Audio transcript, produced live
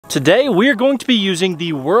Today we are going to be using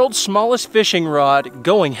the world's smallest fishing rod,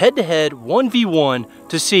 going head to head 1v1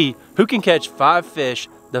 to see who can catch 5 fish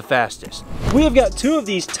the fastest. We have got 2 of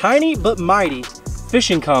these tiny but mighty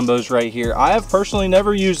fishing combos right here. I have personally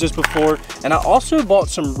never used this before, and I also bought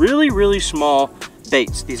some really small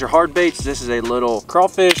baits. These are hard baits. This is a little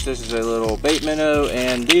crawfish, this is a little bait minnow,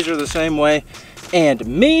 and these are the same way. And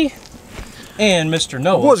me and Mr.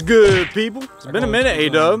 Noah. What's good, people? It's been a minute,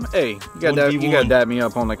 ADUB. Hey, you gotta dab me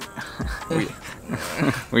up on the...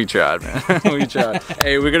 we tried, man. We tried.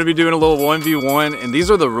 Hey, we're gonna be doing a little 1v1, and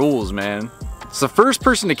these are the rules, man. It's the first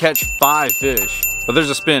person to catch 5 fish. But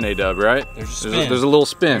there's a spin, ADUB, right? There's a spin. There's a little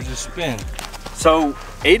spin. There's a spin. So,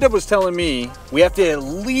 ADUB was telling me we have to at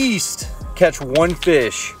least catch 1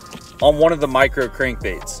 fish on one of the micro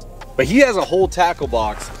crankbaits. But he has a whole tackle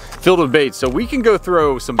box filled with baits, so we can go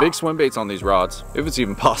throw some big swim baits on these rods, if it's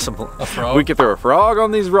even possible. A frog? We could throw a frog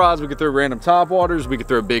on these rods, we could throw random topwaters, we could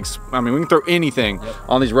throw we can throw anything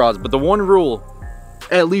on these rods. But the one rule,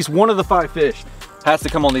 at least one of the 5 fish has to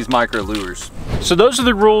come on these micro lures. So those are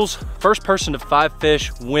the rules. First person to 5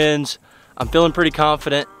 fish wins. I'm feeling pretty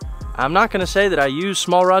confident. I'm not gonna say that I use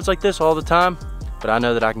small rods like this all the time, but I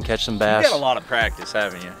know that I can catch some bass. You got a lot of practice,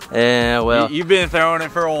 haven't you? Yeah, well. You've been throwing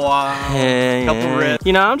it for a while. Couple rips.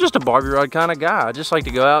 You know, I'm just a Barbie rod kind of guy. I just like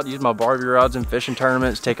to go out, use my Barbie rods in fishing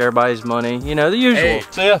tournaments, take everybody's money, you know, the usual. Hey.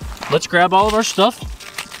 So yeah, let's grab all of our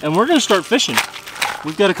stuff and we're gonna start fishing.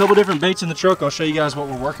 We've got a couple different baits in the truck. I'll show you guys what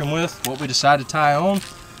we're working with, what we decided to tie on.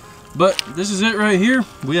 But this is it right here.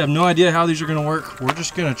 We have no idea how these are gonna work. We're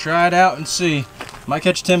just gonna try it out and see. Might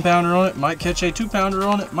catch a 10-pounder on it, might catch a 2-pounder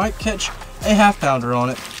on it, might catch a half-pounder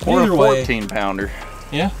on it. Or Either a way, 14-pounder.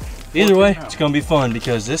 yeah, either way, it's gonna be fun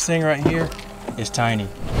because this thing right here is tiny.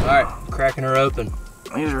 All right, cracking her open.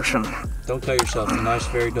 These are some... Don't cut yourself, it's nice,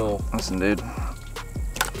 very dull. Listen, dude.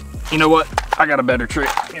 You know what? I got a better trick.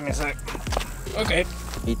 Give me a sec. Okay.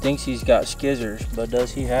 He thinks he's got skizzers, but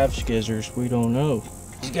does he have skizzers? We don't know.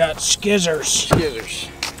 He's got skizzers. Skizzers.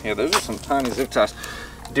 Yeah, those are some tiny zip ties.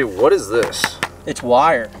 Dude, what is this? It's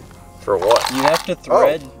wire. For what? You have to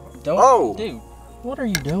thread. Don't. Oh. Dude, what are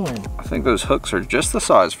you doing? I think those hooks are just the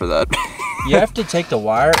size for that. You have to take the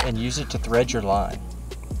wire and use it to thread your line.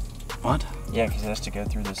 What? Yeah, because it has to go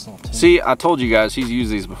through this little tube. See, I told you guys he's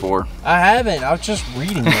used these before. I haven't. I was just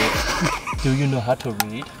reading it. Do you know how to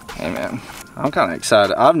read? Hey, man. I'm kind of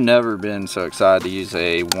excited. I've never been so excited to use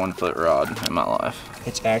a 1-foot rod in my life.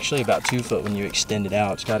 It's actually about 2 foot when you extend it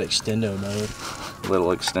out. It's got extendo mode. Little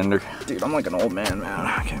extender. Dude, I'm like an old man, man.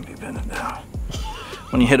 I can't be bending down.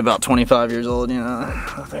 When you hit about 25 years old, you know,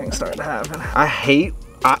 things start to happen.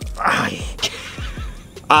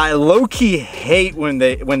 I low-key hate when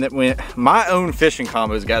my own fishing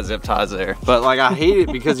combos got zip ties there. But like, I hate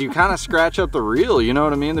it because you kind of scratch up the reel, you know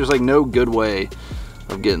what I mean? There's like no good way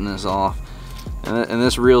of getting this off. And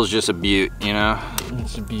this reel is just a beaut, you know?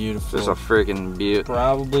 It's beautiful. It's a freaking beaut.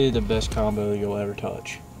 Probably the best combo you'll ever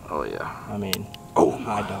touch. Oh yeah. I mean,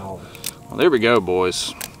 high dollar. Well, there we go,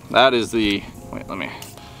 boys. That is the, wait, let me.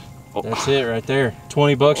 Oh. That's it right there.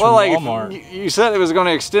 20 bucks well, from like, Walmart. You said it was going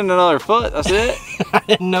to extend another foot. That's it. I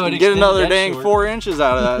didn't know it Get another dang short. 4 inches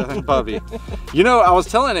out of that puppy. You know, I was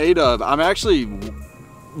telling ADUB, I'm actually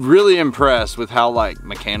really impressed with how like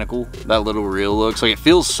mechanical that little reel looks. Like, it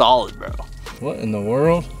feels solid, bro. What in the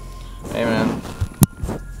world? Hey, man.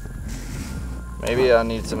 Maybe I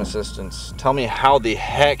need some assistance. Tell me, how the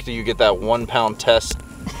heck do you get that 1-pound test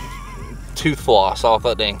tooth floss off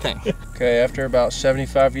that dang thing? Okay, after about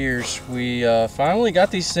 75 years, we finally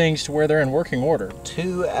got these things to where they're in working order.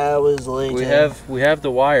 2 hours later. We have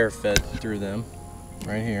the wire fed through them,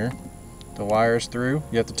 right here. The wire's through.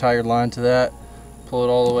 You have to tie your line to that. Pull it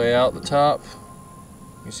all the way out the top.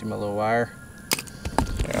 You see my little wire?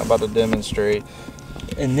 Yeah, I'm about to demonstrate.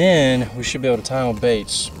 And then we should be able to tie on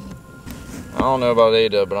baits. I don't know about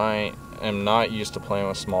ADUB, but I am not used to playing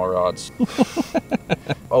with small rods.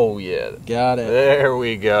 Oh yeah. Got it. There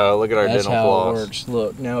we go. Look at our That's dental how floss. it works.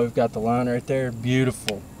 Look, now we've got the line right there.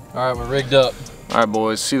 Beautiful. All right, we're rigged up. All right,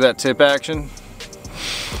 boys. See that tip action?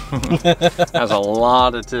 That's a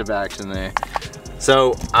lot of tip action there.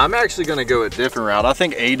 So I'm actually going to go a different route. I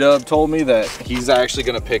think ADUB told me that he's actually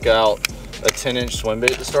going to pick out a 10-inch swim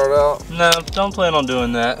bait to start out. No, don't plan on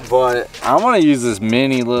doing that. But I want to use this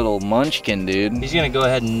mini little munchkin, dude. He's gonna go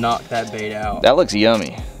ahead and knock that bait out. That looks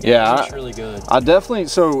yummy. Yeah, it looks really good. I definitely,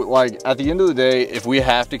 so like at the end of the day, if we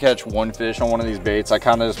have to catch 1 fish on one of these baits, I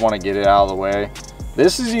kind of just want to get it out of the way.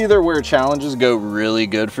 This is either where challenges go really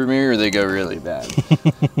good for me or they go really bad.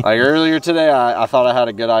 Like earlier today, I thought I had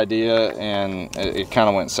a good idea and it kind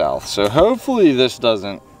of went south. So hopefully this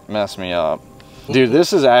doesn't mess me up. Dude,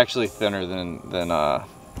 this is actually thinner than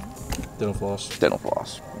Dental floss. Dental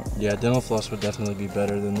floss. Yeah, dental floss would definitely be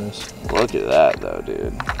better than this. Look at that though,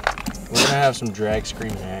 dude. We're gonna have some drag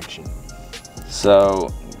screaming action.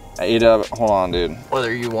 So, ADUB, hold on, dude.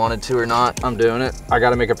 Whether you wanted to or not, I'm doing it. I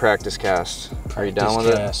gotta make a practice cast. Are you down with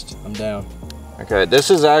it? I'm down. Okay,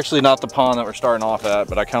 this is actually not the pond that we're starting off at,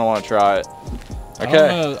 but I kind of want to try it.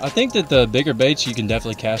 Okay. I think that the bigger baits, you can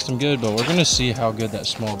definitely cast them good, but we're gonna see how good that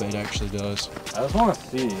small bait actually does. I just want to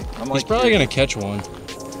see. He's probably gonna catch one.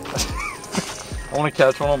 I want to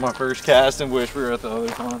catch one on my first cast and wish we were at the other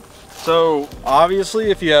pond. So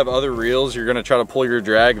obviously if you have other reels, you're gonna try to pull your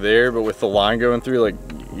drag there, but with the line going through, like,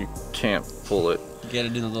 you can't pull it. You gotta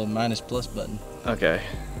do the little -+ button. Okay.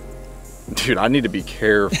 Dude, I need to be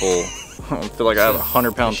careful. I feel like I have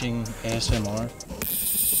 100 pounds. Fishing ASMR.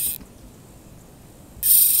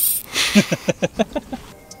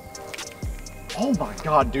 Oh my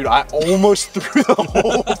God, dude, I almost threw the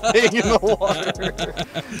whole thing in the water.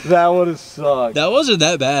 That would have sucked. That wasn't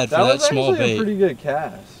that bad for that small bait. That was actually a pretty good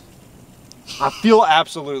cast. I feel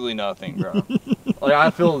absolutely nothing, bro. Like, I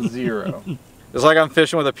feel zero. It's like I'm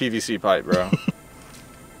fishing with a PVC pipe, bro.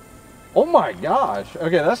 Oh my gosh.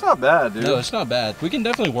 Okay, that's not bad, dude. No, it's not bad. We can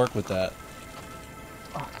definitely work with that.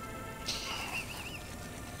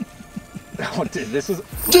 Oh, dude, this is...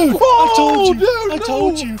 Dude, I told you. Dude, I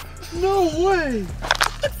told you. No way.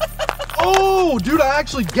 Oh, dude, I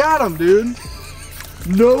actually got him, dude.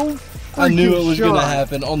 No I knew it was shot. gonna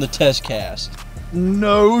happen on the test cast.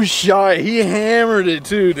 No shot. He hammered it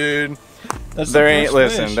too, dude. There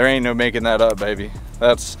ain't no making that up, baby.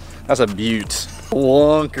 That's a beaut.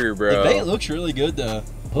 Lunker, bro. The bait looks really good though.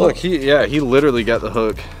 Look, he literally got the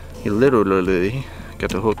hook. He literally got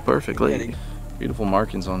the hook perfectly. Beautiful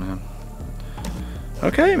markings on him.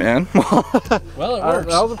 Okay, man. Well, it works.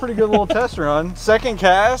 That was a pretty good little test run. Second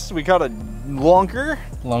cast, we caught a lunker.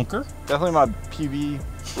 Lunker? Definitely my PB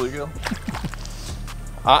bluegill.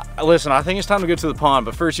 Listen, I think it's time to go to the pond,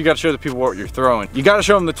 but first you got to show the people what you're throwing. You got to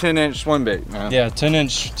show them the 10-inch swim bait, man. Yeah,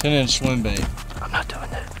 10-inch swim bait. I'm not doing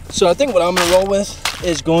that. So I think what I'm gonna roll with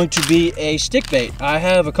is going to be a stick bait. I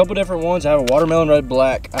have a couple different ones. I have a watermelon red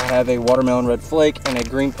black, I have a watermelon red flake, and a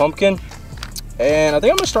green pumpkin. And I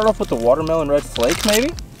think I'm gonna start off with the watermelon red flake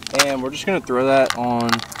maybe. And we're just gonna throw that on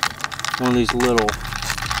one of these little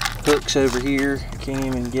hooks over here. Can't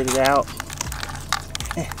even get it out.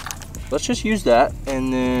 Let's just use that.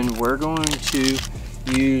 And then we're going to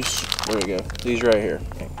use, there we go, these right here.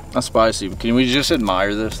 Okay. That's spicy. Can we just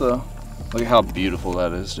admire this though? Look at how beautiful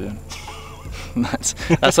that is, dude.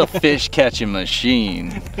 That's a fish catching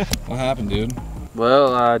machine. What happened, dude?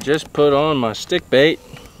 Well, I just put on my stick bait.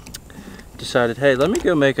 Decided, hey, let me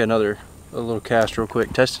go make a little cast real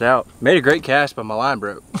quick, test it out. Made a great cast, but my line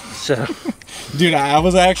broke. So, dude, I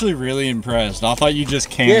was actually really impressed. I thought you just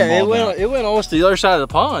cannonballed. Yeah, it went almost to the other side of the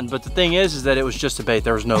pond. But the thing is that it was just a bait.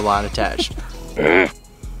 There was no line attached.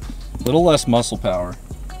 Little less muscle power.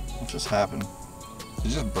 What just happened? Did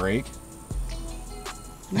it just break?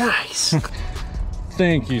 Nice.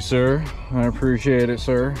 Thank you, sir. I appreciate it,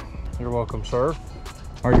 sir. You're welcome, sir.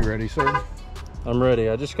 Are you ready, sir? I'm ready.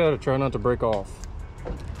 I just gotta try not to break off.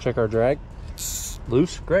 Check our drag.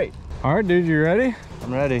 Loose, great. All right, dude, you ready?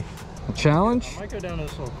 I'm ready. A challenge? I might go down to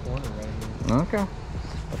this little corner right here. Okay.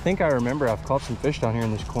 I think I remember I've caught some fish down here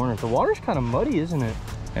in this corner. The water's kind of muddy, isn't it?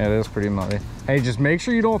 Yeah, it is pretty muddy. Hey, just make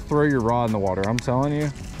sure you don't throw your rod in the water. I'm telling you.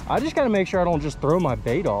 I just gotta make sure I don't just throw my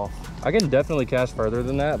bait off. I can definitely cast further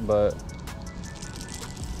than that, but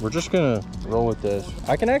we're just gonna roll with this.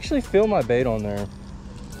 I can actually feel my bait on there,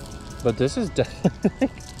 but this is definitely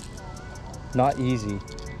not easy.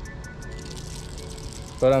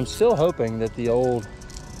 But I'm still hoping that the old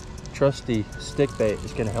trusty stick bait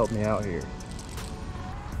is gonna help me out here.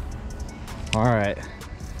 All right,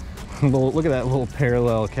 look at that little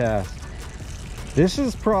parallel cast. This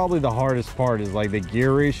is probably the hardest part, is like the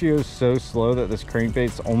gear ratio is so slow that this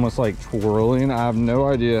crankbait's almost like twirling. I have no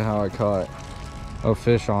idea how I caught a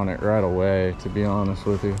fish on it right away, to be honest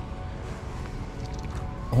with you.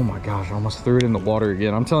 Oh my gosh, I almost threw it in the water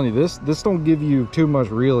again. I'm telling you, this don't give you too much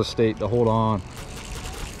real estate to hold on.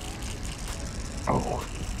 Oh.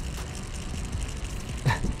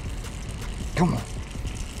 Come on.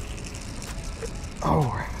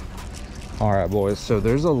 Oh. All right, boys, so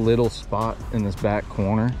there's a little spot in this back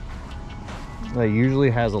corner that usually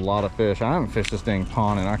has a lot of fish. I haven't fished this dang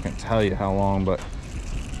pond and I can't tell you how long, but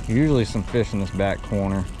usually some fish in this back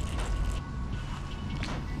corner.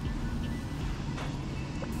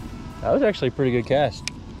 That was actually a pretty good cast.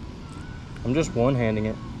 I'm just one-handing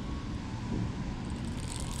it.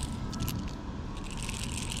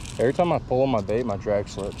 Every time I pull on my bait, my drag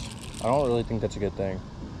slips. I don't really think that's a good thing.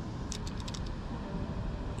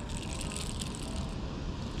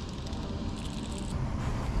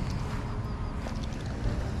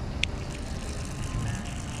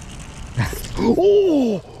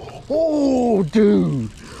 Oh, dude.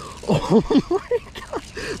 Oh my God.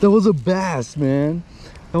 That was a bass, man.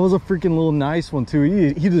 That was a freaking little nice one too.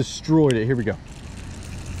 He destroyed it. Here we go.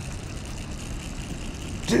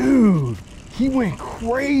 Dude, he went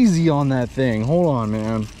crazy on that thing. Hold on,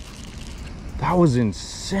 man. That was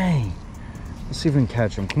insane. Let's see if we can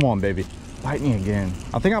catch him. Come on, baby. Bite me again.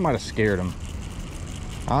 I think I might have scared him.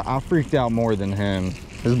 I freaked out more than him.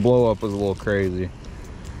 His blow up was a little crazy.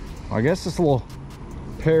 I guess this little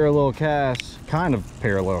parallel cast, kind of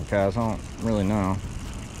parallel cast, I don't really know.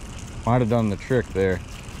 Might have done the trick there.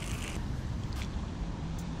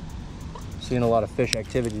 Seeing a lot of fish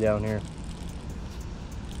activity down here.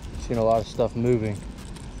 Seeing a lot of stuff moving.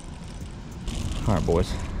 All right,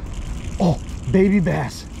 boys. Oh, baby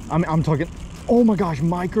bass. I'm talking, oh my gosh,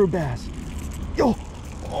 micro bass. Yo,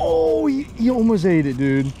 oh, he almost ate it,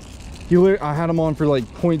 dude. I had him on for like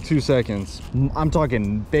 0.2 seconds. I'm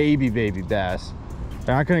talking baby bass. And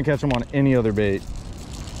I couldn't catch him on any other bait.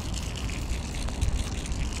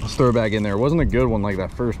 Let's throw it back in there. It wasn't a good one like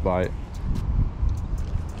that first bite.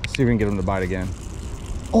 Let's see if we can get him to bite again.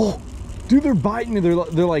 Oh, dude, they're biting me. They're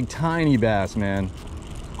like tiny bass, man.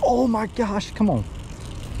 Oh my gosh, come on.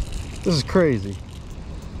 This is crazy.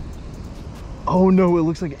 Oh no, it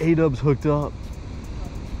looks like ADUB's hooked up.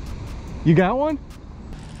 You got one?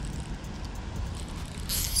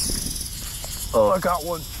 Oh, I got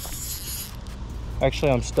one.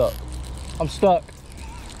 Actually, I'm stuck. I'm stuck.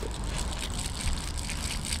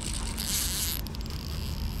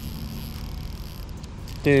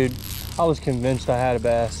 Dude, I was convinced I had a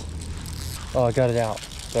bass. Oh, I got it out.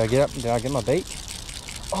 Did I get up? Did I get my bait?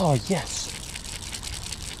 Oh, yes.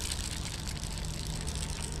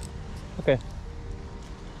 Okay.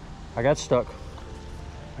 I got stuck.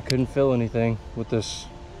 I couldn't feel anything with this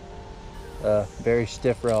very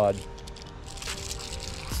stiff rod.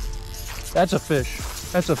 That's a fish.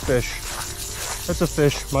 That's a fish. That's a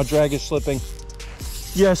fish. My drag is slipping.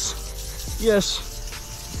 Yes.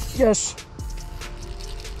 Yes. Yes.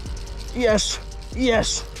 Yes.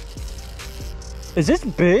 Yes. Is this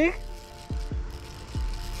big?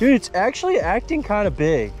 Dude, it's actually acting kind of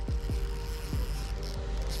big.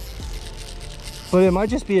 But it might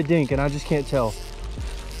just be a dink and I just can't tell.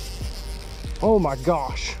 Oh my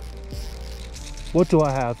gosh. What do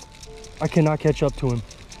I have? I cannot catch up to him.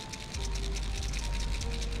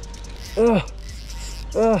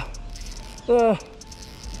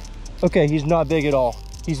 Okay, he's not big at all.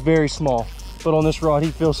 He's very small. But on this rod,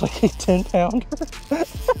 he feels like a 10-pounder.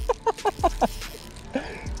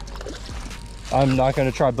 I'm not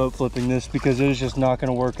gonna try boat flipping this because it is just not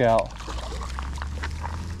gonna work out.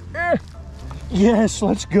 Yes,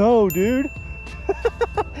 let's go, dude.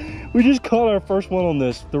 We just caught our first one on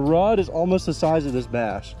this. The rod is almost the size of this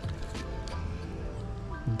bass.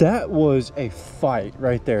 That was a fight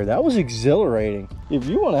right there. That was exhilarating. If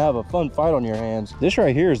you want to have a fun fight on your hands, this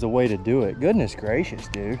right here is the way to do it. Goodness gracious,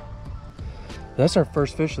 dude. That's our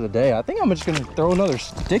first fish of the day. I think I'm just gonna throw another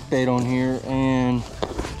stick bait on here and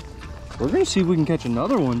we're gonna see if we can catch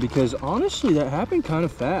another one because honestly, that happened kind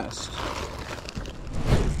of fast.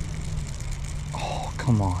 Oh,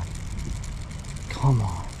 come on. Come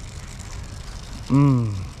on.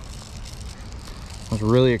 I was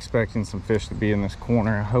really expecting some fish to be in this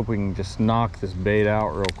corner. I hope we can just knock this bait out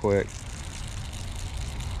real quick.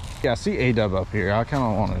 Yeah, I see ADUB up here. I kind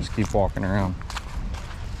of want to just keep walking around.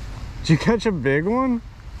 Did you catch a big one?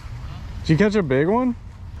 Did you catch a big one?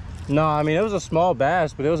 No, I mean, it was a small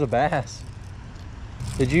bass, but it was a bass.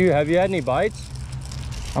 Have you had any bites?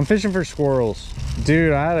 I'm fishing for squirrels.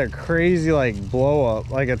 Dude, I had a crazy like blow up,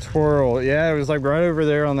 like a twirl. Yeah, it was like right over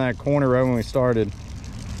there on that corner right when we started.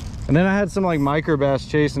 And then I had some like micro bass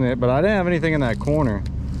chasing it, but I didn't have anything in that corner.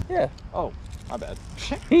 Yeah. Oh, my bad.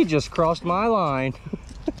 He just crossed my line.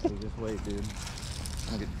 Hey, just wait, dude.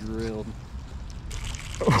 I'm gonna get drilled.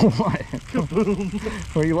 What?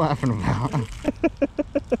 What are you laughing about?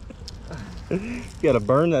 You gotta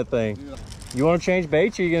burn that thing. You want to change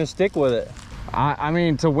baits or are you gonna stick with it? I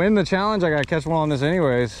mean, to win the challenge, I gotta catch one on this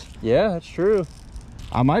anyways. Yeah, that's true.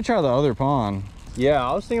 I might try the other pond. Yeah,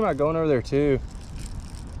 I was thinking about going over there too.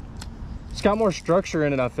 It's got more structure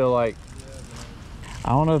in it, I feel like.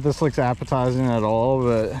 I don't know if this looks appetizing at all,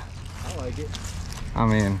 but I like it. I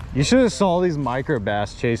mean, you should have saw these micro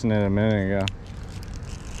bass chasing it a minute ago.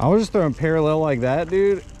 I was just throwing parallel like that,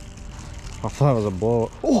 dude. I thought it was a blow.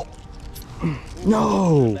 Oh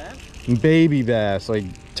no, baby bass, like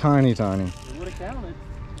tiny. Would have counted.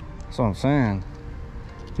 That's what I'm saying.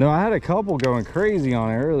 No, I had a couple going crazy on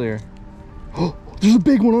it earlier. Oh, there's a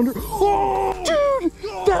big one under. Oh, dude,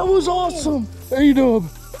 that was awesome. ADUB,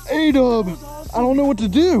 I don't know what to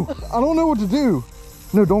do. I don't know what to do.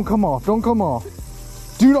 No, don't come off. Don't come off.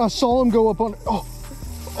 Dude, I saw him go up on. Oh.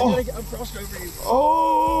 Oh. I'm crossed over you.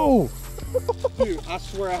 Oh. Dude, I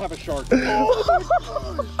swear I have a shark. Dude,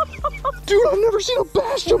 I've never seen a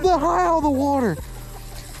bass jump that high out of the water.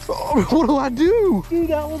 Oh, what do I do? Dude,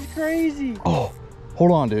 that was crazy. Oh,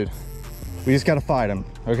 hold on, dude. We just got to fight him,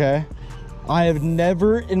 okay? I have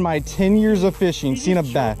never in my 10 years of fishing seen a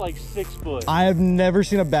bass. Like 6 foot. I have never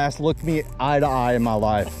seen a bass look me eye to eye in my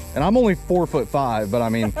life. And I'm only 4'5", but I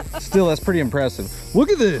mean, still, that's pretty impressive. Look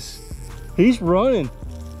at this. He's running.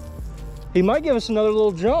 He might give us another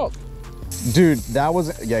little jump. Dude, that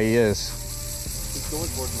was, yeah, he is. He's going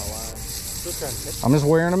towards my line. Still trying to catch I'm just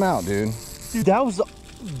wearing him out, dude. Dude, that was the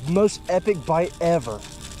most epic bite ever.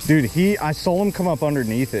 Dude, I saw him come up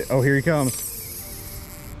underneath it. Oh, here he comes.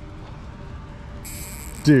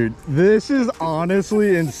 Dude, this is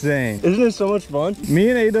honestly insane. Isn't it so much fun? Me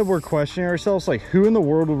and ADUB were questioning ourselves, like, who in the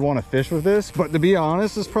world would want to fish with this? But to be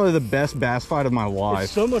honest, this is probably the best bass fight of my life.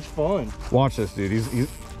 It's so much fun. Watch this, dude. Dude.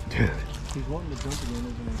 He's wanting to jump again,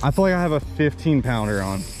 isn't he? I feel like I have a 15-pounder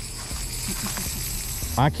on.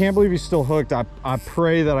 I can't believe he's still hooked. I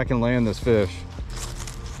pray that I can land this fish.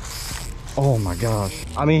 Oh my gosh.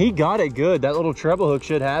 I mean, he got it good. That little treble hook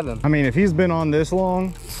should have him. I mean, if he's been on this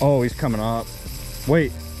long, oh, he's coming up.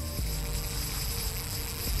 Wait.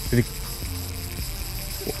 Did he...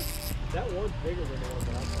 That one's bigger than the one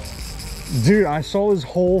that I saw. Dude, I saw his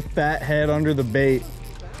whole fat head under the bait.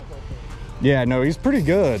 Yeah, no, he's pretty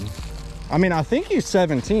good. I mean, I think he's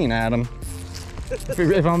 17, Adam.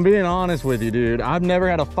 If I'm being honest with you, dude, I've never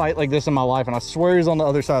had a fight like this in my life, and I swear he's on the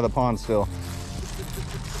other side of the pond still.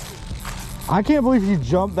 I can't believe he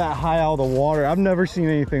jumped that high out of the water. I've never seen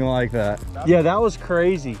anything like that. Yeah, that was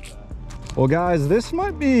crazy. Well, guys, this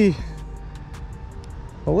might be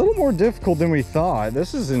a little more difficult than we thought.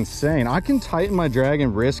 This is insane. I can tighten my drag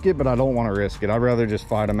and risk it, but I don't want to risk it. I'd rather just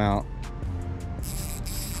fight him out.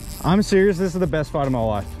 I'm serious. This is the best fight of my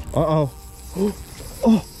life. Uh-oh.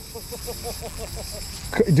 Oh.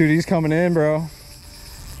 Dude, he's coming in, bro.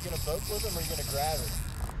 You gonna boat with him or you gonna grab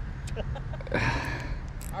it?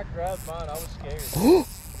 I grabbed mine. I was scared.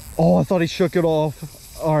 Oh, I thought he shook it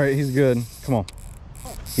off. All right, he's good. Come on.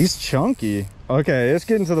 He's chunky. Okay, let's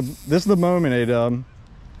get into the, this is the moment, ADUB.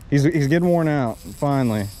 He's getting worn out,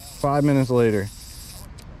 finally. 5 minutes later.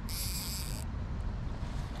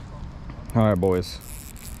 All right, boys.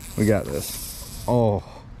 We got this. Oh,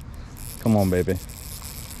 come on, baby.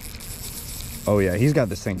 Oh yeah, he's got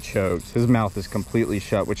this thing choked. His mouth is completely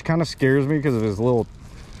shut, which kind of scares me because of his little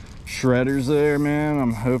shredders there, man.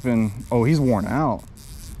 I'm hoping, oh, he's worn out.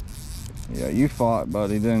 Yeah, you fought,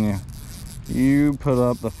 buddy, didn't you? You put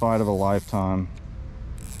up the fight of a lifetime.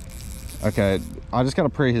 Okay, I just gotta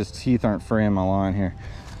pray his teeth aren't fraying my line here.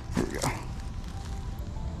 Here we go.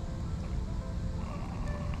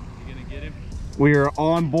 You gonna get him? We are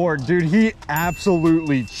on board. Dude, he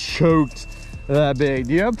absolutely choked that big.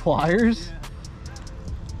 Do you have pliers? Yeah.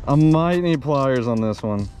 I might need pliers on this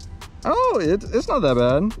one. Oh, it's not that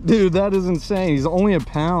bad. Dude, that is insane. He's only a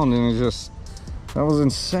pound and it's just, that was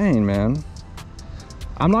insane, man.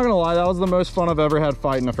 I'm not gonna lie, that was the most fun I've ever had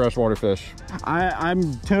fighting a freshwater fish.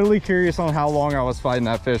 I'm totally curious on how long I was fighting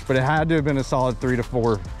that fish, but it had to have been a solid 3 to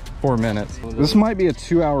 4 minutes. This might be a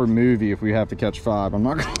 2-hour movie if we have to catch 5. I'm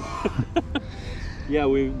not gonna Yeah,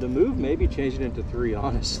 the move maybe changing it to 3,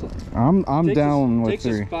 honestly. I'm down with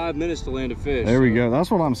 3. Takes us 5 minutes to land a fish. There we go. That's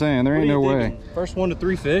what I'm saying. There ain't no way. First 1 to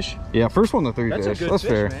 3 fish? Yeah, first 1 to 3 fish. That's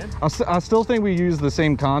fair. Man. I still think we use the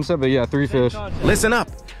same concept, but yeah, 3 fish. Concept. Listen up.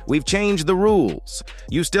 We've changed the rules.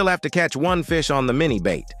 You still have to catch 1 fish on the mini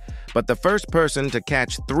bait, but the first person to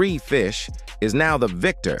catch 3 fish is now the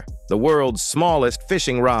victor, the world's smallest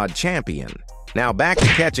fishing rod champion. Now back to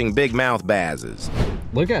catching big mouth basses.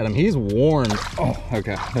 Look at him, he's worn. Oh,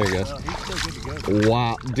 okay, there he goes. He's still good to go.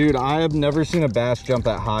 Wow, dude, I have never seen a bass jump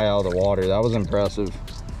that high out of the water. That was impressive.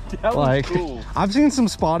 That was cool. I've seen some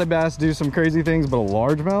spotted bass do some crazy things, but a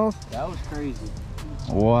largemouth? That was crazy.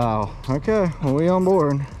 Wow, okay, well, we on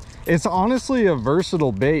board. It's honestly a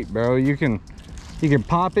versatile bait, bro. You can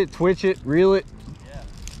pop it, twitch it, reel it, yeah,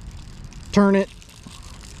 turn it,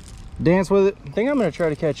 dance with it. I think I'm gonna try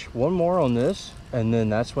to catch 1 more on this, and then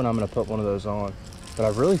that's when I'm gonna put one of those on. But I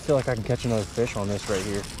really feel like I can catch another fish on this right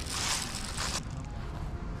here.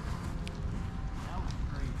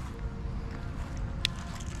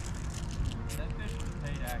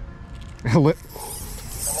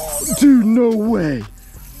 Dude, no way.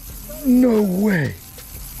 No way.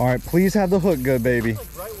 All right, please have the hook good, baby.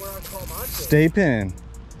 Stay pin.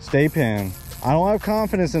 Stay pin. I don't have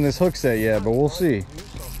confidence in this hook set yet, but we'll see.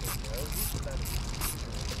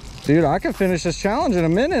 Dude, I can finish this challenge in a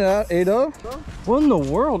minute, ADUB. What in the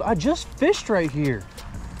world? I just fished right here.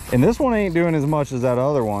 And this one ain't doing as much as that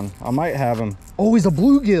other one. I might have him. Oh, he's a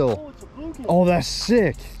bluegill. Oh, it's a bluegill. Oh, that's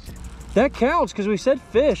sick. That counts because we said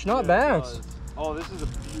fish, not bass. Oh, this is a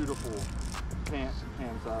beautiful pan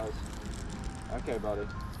size. Okay, buddy.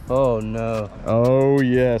 Oh no. Oh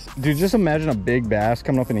yes. Dude, just imagine a big bass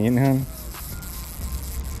coming up and eating him.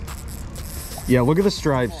 Yeah, look at the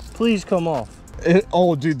stripes. Please come off.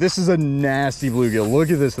 Oh, dude, this is a nasty bluegill. Look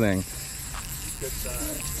at this thing. Good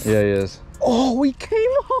size. Yeah, he is. Oh, he came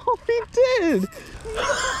off. He did.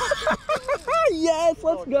 Yes,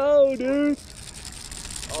 let's go, dude.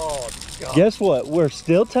 Oh, God. Guess what? We're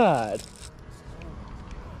still tied.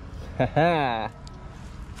 Haha.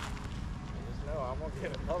 Just know I'm going to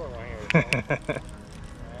get another one here.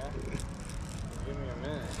 Give me a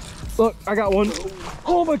minute. Look, I got one.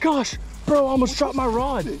 Oh my gosh, bro, I almost dropped my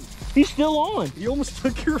rod. He's still on. He almost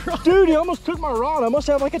took your rod. Dude, he almost took my rod. I must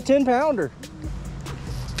have like a 10-pounder.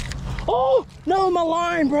 Oh, no, my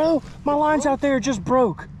line, bro. My line's out there, it just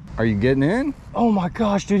broke. Are you getting in? Oh my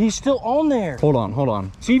gosh, dude, he's still on there. Hold on, hold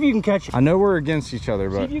on. See if you can catch it. I know we're against each other,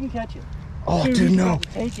 See if but... you can catch it. Oh, dude, he's no. trying to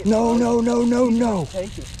take it. No, no, no, no, no.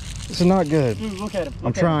 Take it. This is not good. Dude, look at him.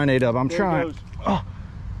 I'm trying, ADUB. I'm There trying. he goes.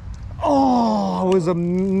 Oh, I was a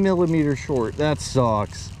millimeter short. That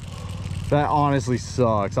sucks. That honestly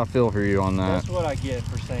sucks. I feel for you on that. That's what I get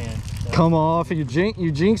for saying that. Come off. You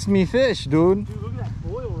jinxed me fish, dude. Dude, look at that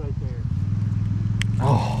foil right there.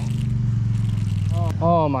 Oh.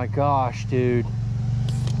 Oh my gosh, dude.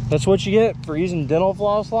 That's what you get for using dental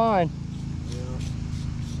floss line. Yeah.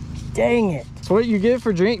 Dang it. That's what you get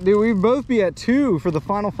for drink. Dude, we'd both be at 2 for the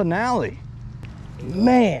final finale.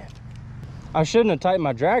 Man. I shouldn't have tightened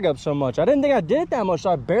my drag up so much. I didn't think I did that much, so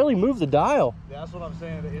I barely moved the dial. That's what I'm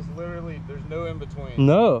saying. It's literally, there's no in between.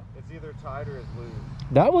 No. It's either tight or it's loose.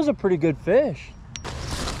 That was a pretty good fish.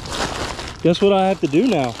 Guess what I have to do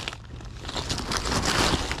now?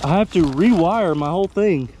 I have to rewire my whole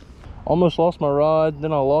thing. Almost lost my rod,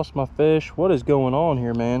 then I lost my fish. What is going on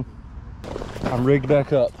here, man? I'm rigged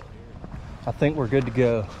back up. I think we're good to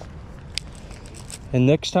go. And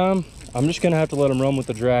next time, I'm just gonna have to let him run with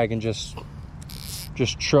the drag and just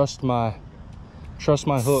trust my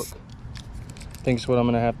hook. I think it's what I'm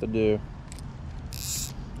gonna have to do.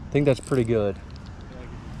 I think that's pretty good.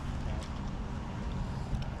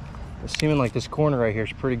 It's seeming like this corner right here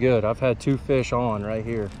is pretty good. I've had 2 fish on right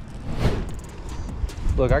here.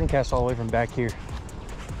 Look, I can cast all the way from back here.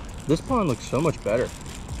 This pond looks so much better.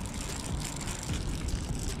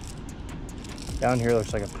 Down here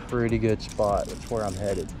looks like a pretty good spot. That's where I'm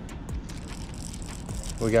headed.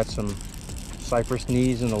 We got some cypress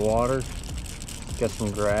knees in the water. Got some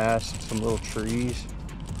grass, some little trees.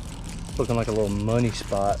 Looking like a little money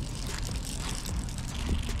spot.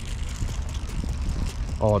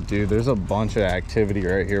 Oh, dude, there's a bunch of activity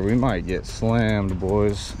right here. We might get slammed,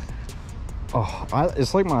 boys. Oh,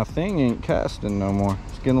 it's like my thing ain't casting no more.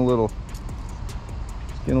 It's getting a little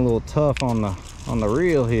tough on the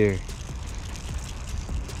reel here.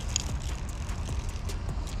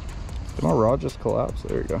 Did my rod just collapse?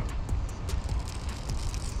 There we go.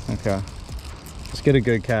 Okay. Let's get a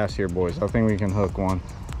good cast here, boys. I think we can hook one.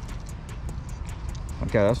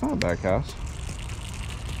 Okay, that's not a bad cast.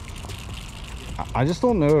 I just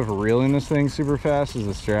don't know if reeling this thing super fast is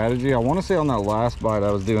a strategy. I want to say on that last bite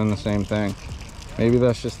I was doing the same thing. Maybe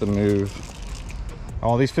that's just the move.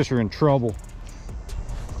 Oh, these fish are in trouble.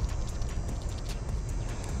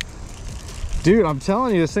 Dude, I'm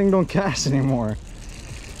telling you, this thing don't cast anymore.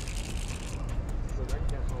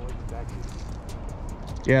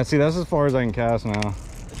 Yeah, see, that's as far as I can cast now.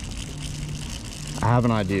 I have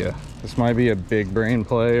an idea. This might be a big brain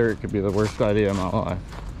play, or it could be the worst idea of my life.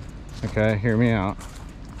 Okay, hear me out.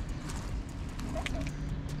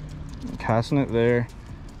 I'm casting it there.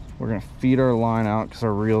 We're gonna feed our line out because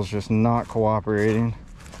our reel's just not cooperating.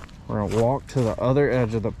 We're gonna walk to the other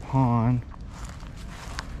edge of the pond.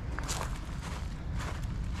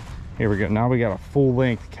 Here we go. Now we got a full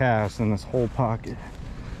length cast in this whole pocket.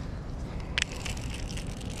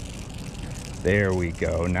 There we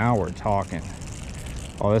go. Now we're talking.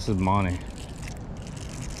 Oh, this is money.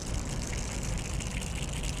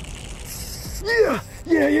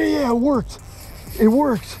 Yeah, it worked. It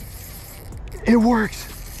worked. It worked.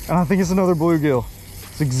 And I think it's another bluegill.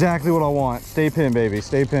 It's exactly what I want. Stay pinned, baby.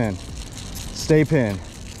 Stay pinned. Stay pinned.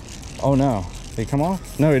 Oh no. Did he come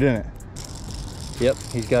off? No, he didn't. Yep,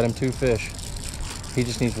 he's got him 2 fish. He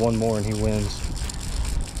just needs 1 more and he wins.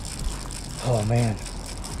 Oh man.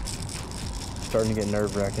 Starting to get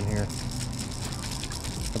nerve-wracking here.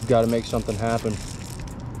 I've got to make something happen.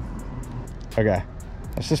 Okay.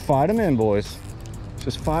 Let's just fight them in, boys. Let's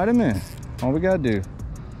just fight them in. All we gotta do.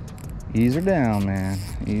 Ease her down, man.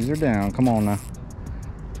 Ease her down. Come on now.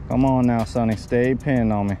 Come on now, Sonny. Stay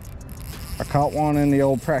pinned on me. I caught one in the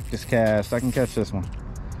old practice cast. I can catch this one.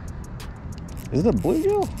 Is it a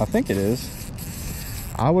bluegill? I think it is.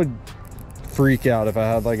 I would freak out if I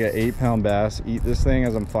had like an 8-pound bass eat this thing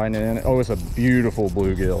as I'm fighting it in. Oh, it's a beautiful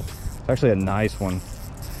bluegill. It's actually a nice one.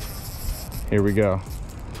 Here we go.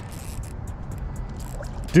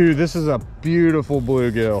 Dude, this is a beautiful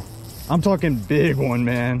bluegill. I'm talking big one,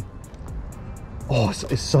 man. Oh,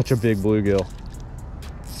 it's such a big bluegill.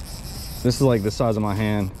 This is like the size of my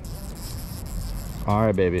hand. All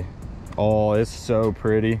right, baby. Oh, it's so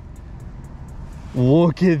pretty.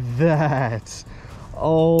 Look at that.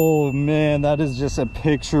 Oh man, that is just a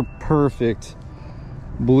picture perfect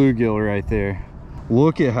bluegill right there.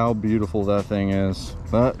 Look at how beautiful that thing is.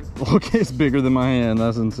 Look, it's bigger than my hand.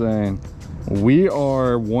 That's insane. We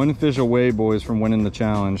are one fish away, boys, from winning the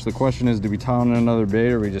challenge. The question is, do we tie on another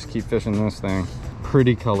bait or we just keep fishing this thing?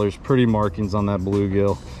 Pretty colors, pretty markings on that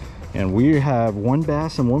bluegill. And we have one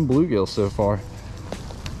bass and one bluegill so far.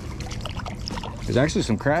 There's actually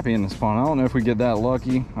some crappie in this pond. I don't know if we get that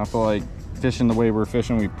lucky. I feel like fishing the way we're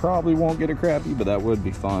fishing, we probably won't get a crappie, but that would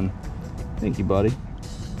be fun. Thank you, buddy.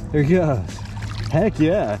 There he goes. Heck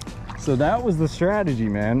yeah. So that was the strategy,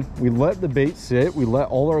 man. We let the bait sit, we let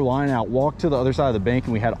all our line out, walk to the other side of the bank,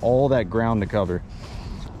 and we had all that ground to cover.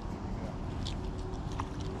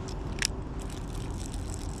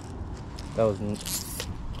 That was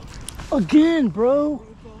again, bro.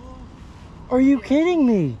 Are you kidding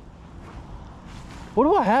me? What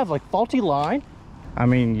do I have? Like faulty line? I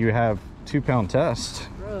mean, you have 2-pound test.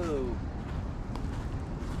 Bro.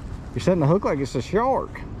 You're setting the hook like it's a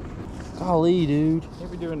shark. Golly, dude.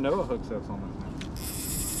 Can't be doing Noah hook sets on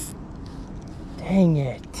that. Dang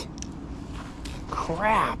it.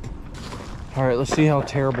 Crap. All right, let's see how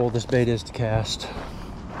terrible this bait is to cast.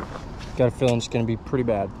 Got a feeling it's gonna be pretty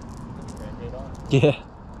bad. Yeah.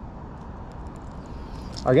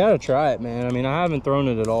 I gotta try it, man. I mean, I haven't thrown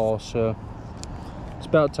it at all, so it's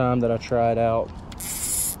about time that I try it out.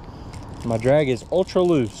 My drag is ultra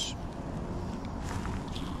loose.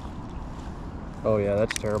 Oh yeah,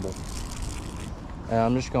 that's terrible. And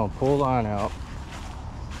I'm just gonna pull the line out.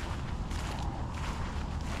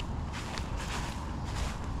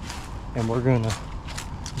 And we're gonna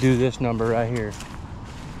do this number right here.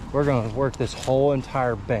 We're gonna work this whole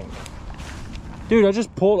entire bank. Dude, I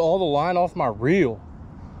just pulled all the line off my reel.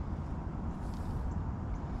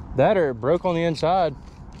 That or it broke on the inside.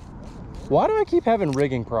 Why do I keep having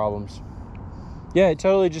rigging problems? Yeah, it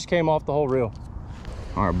totally just came off the whole reel.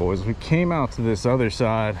 All right, boys, we came out to this other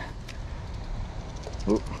side.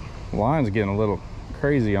 Oop, line's getting a little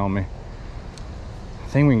crazy on me. I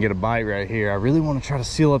think we can get a bite right here. I really want to try to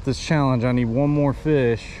seal up this challenge. I need one more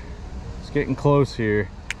fish. It's getting close here.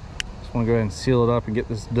 Just want to go ahead and seal it up and get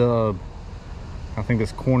this dub. I think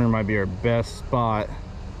this corner might be our best spot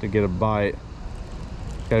to get a bite.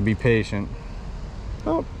 Gotta be patient.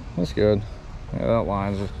 Oh, that's good. Yeah, that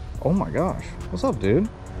line's just, oh my gosh. What's up, dude?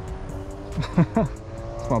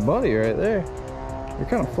 That's my buddy right there. You're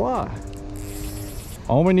kind of fly.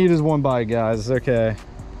 All we need is one bite, guys. It's okay.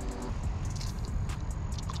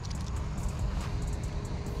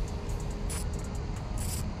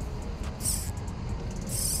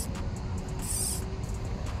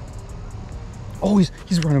 Oh, he's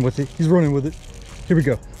running with it. He's running with it. Here we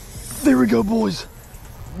go. There we go, boys.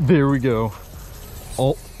 There we go.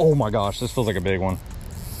 Oh my gosh, this feels like a big one.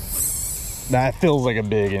 That feels like a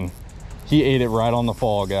big one. He ate it right on the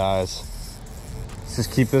fall, guys. Let's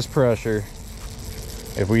just keep this pressure.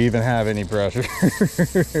 If we even have any pressure.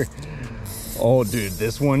 Oh, dude,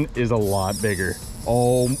 this one is a lot bigger.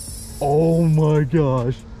 Oh my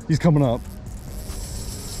gosh. He's coming up.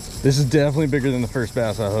 This is definitely bigger than the first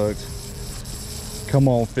bass I hooked. Come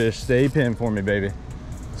on, fish. Stay pinned for me, baby.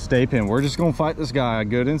 Stay pinned. We're just gonna fight this guy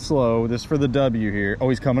good and slow. This is for the W here. Oh,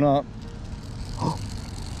 he's coming up. Oh,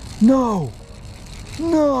 no.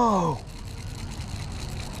 No.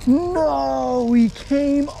 No, he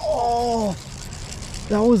came off.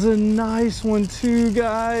 That was a nice one too,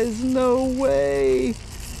 guys. No way.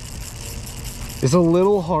 It's a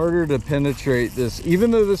little harder to penetrate this.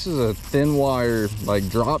 Even though this is a thin wire, like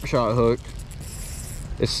drop shot hook,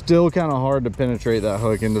 it's still kind of hard to penetrate that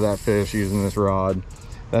hook into that fish using this rod.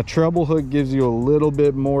 That treble hook gives you a little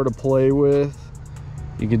bit more to play with.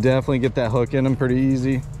 You can definitely get that hook in them pretty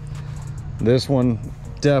easy. This one,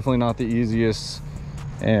 definitely not the easiest.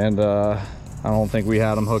 And I don't think we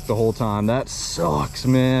had them hooked the whole time. That sucks,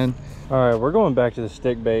 man. All right, we're going back to the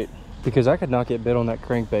stick bait. because I could not get bit on that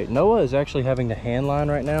crankbait. Noah is actually having to hand line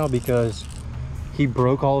right now because he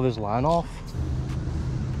broke all of his line off.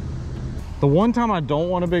 The one time I don't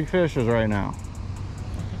want a big fish is right now.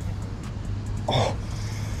 Oh.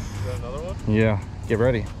 You got another one? Yeah, get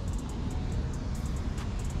ready.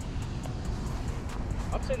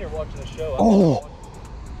 I'm sitting here watching the show. Oh,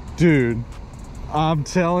 dude, I'm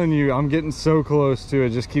telling you, I'm getting so close to it. It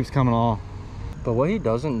just keeps coming off. But what he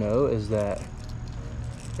doesn't know is that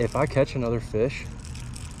if I catch another fish,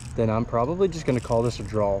 then I'm probably just going to call this a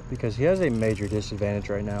draw because he has a major disadvantage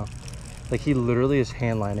right now. Like, he literally is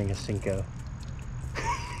hand lining a Cinco.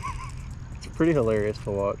 It's pretty hilarious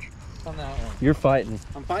to watch. On that one. You're fighting.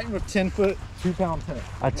 I'm fighting with 10-foot, 2-pound tip.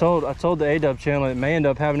 I told the ADUB channel it may end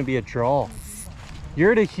up having to be a draw.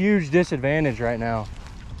 You're at a huge disadvantage right now.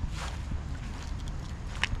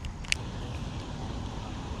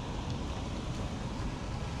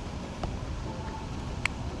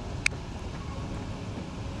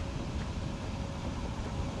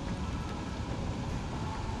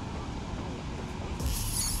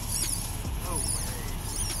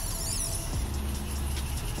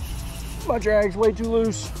 My drag's way too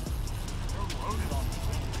loose.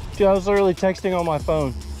 Dude, I was literally texting on my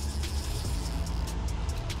phone.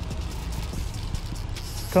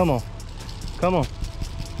 Come on. Come on.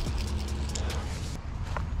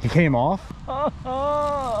 He came off?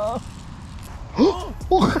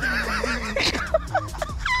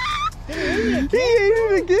 He ate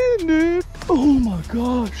it again, dude. Oh my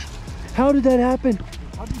gosh. How did that happen?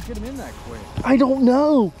 How did you get him in that quick? I don't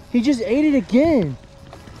know. He just ate it again.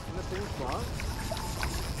 In the same spot?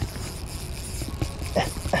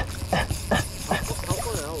 How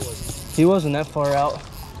far out was He wasn't that far out.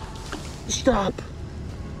 Stop.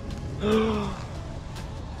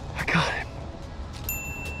 I got him.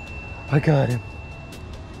 I got him.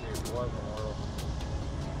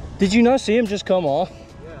 Did you not see him just come off?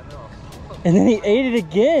 Yeah, no. And then he ate it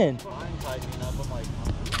again. I'm tightening up. I'm like,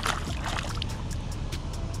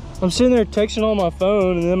 I'm sitting there texting on my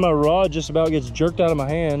phone and then my rod just about gets jerked out of my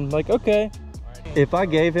hand. Like, okay. If I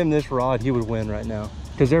gave him this rod, he would win right now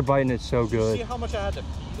because they're biting it so good. see how much I had to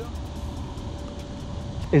feed him?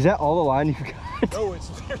 Is that all the line you got? No, it's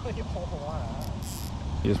literally all the line.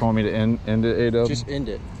 You just want me to end it, ADUB? Just end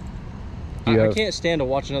it. Yeah. I can't stand to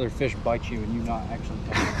watch another fish bite you and you not actually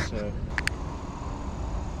touch it, so.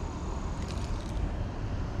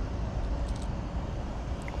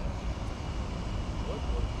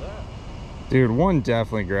 Dude, one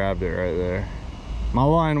definitely grabbed it right there. My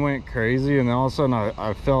line went crazy and then all of a sudden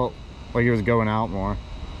I felt like it was going out more.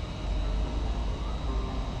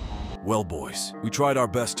 Well, boys, we tried our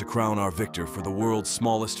best to crown our victor for the world's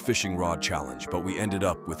smallest fishing rod challenge, but we ended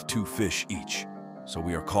up with 2 fish each. So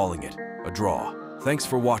we are calling it a draw. Thanks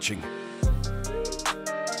for watching.